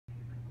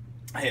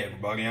Hey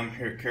everybody, I'm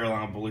here at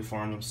Carolina Bully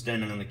Farms. I'm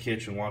standing in the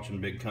kitchen watching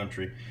Big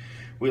Country.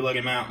 We let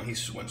him out and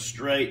he went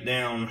straight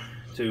down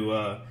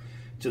to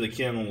the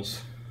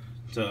kennels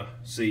to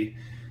see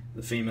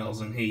the females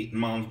in heat.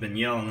 Mom's been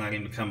yelling at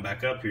him to come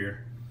back up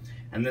here,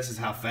 and this is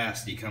how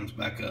fast he comes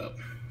back up.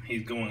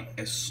 He's going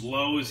as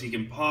slow as he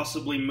can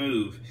possibly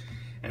move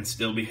and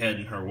still be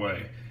heading her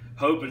way,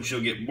 hoping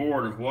she'll get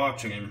bored of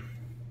watching him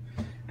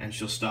and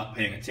she'll stop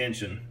paying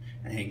attention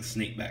and he can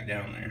sneak back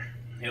down there.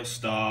 He'll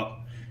stop,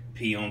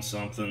 pee on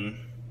something,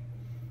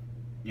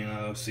 you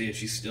know, see if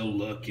she's still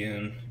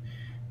looking,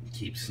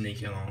 keep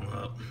sneaking on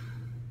up.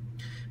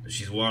 But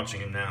she's watching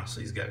him now,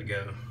 so he's got to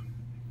go.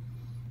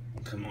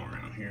 Come on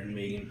around here and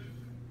meet him.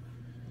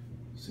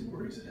 See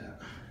where he's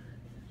at.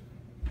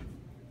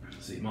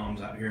 See,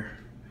 Mom's out here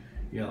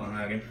yelling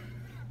at him.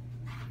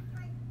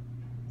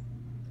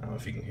 I don't know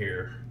if you can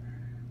hear her.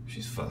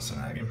 She's fussing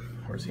at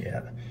him. Where's he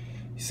at?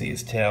 You see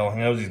his tail. He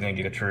knows he's going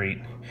to get a treat.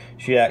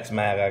 She acts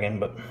mad at him,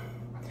 but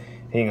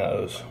he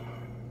knows.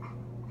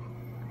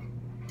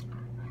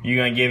 You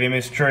gonna give him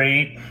his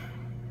treat?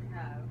 No.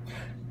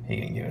 He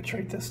didn't give a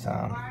treat this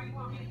time. Why are you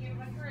want me to give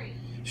him a treat?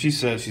 She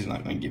says she's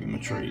not gonna give him a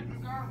treat.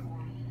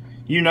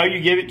 You know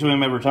you give it to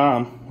him every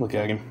time. Look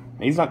at him.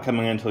 He's not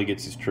coming in until he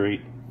gets his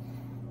treat.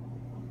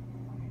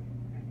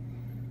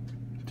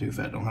 Too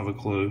Fat don't have a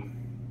clue.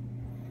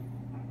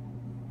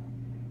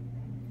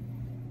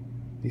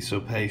 He's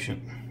so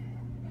patient.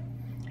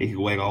 He could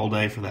wait all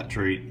day for that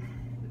treat.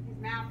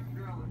 His mouth is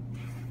growing.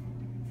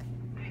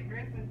 Ain't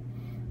dripping.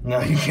 No,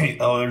 you can't.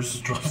 Oh, there's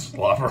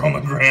slobber on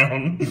the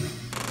ground.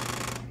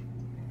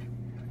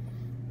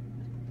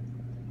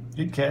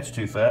 Good catch,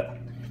 Too Fat.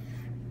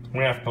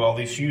 We're gonna have to put all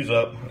these shoes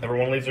up.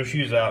 Everyone leaves their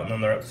shoes out and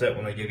then they're upset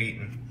when they get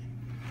eaten.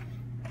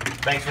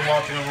 Thanks for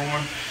watching,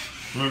 everyone.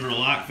 Remember to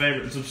like,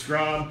 favorite, and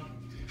subscribe.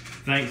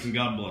 Thanks and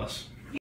God bless.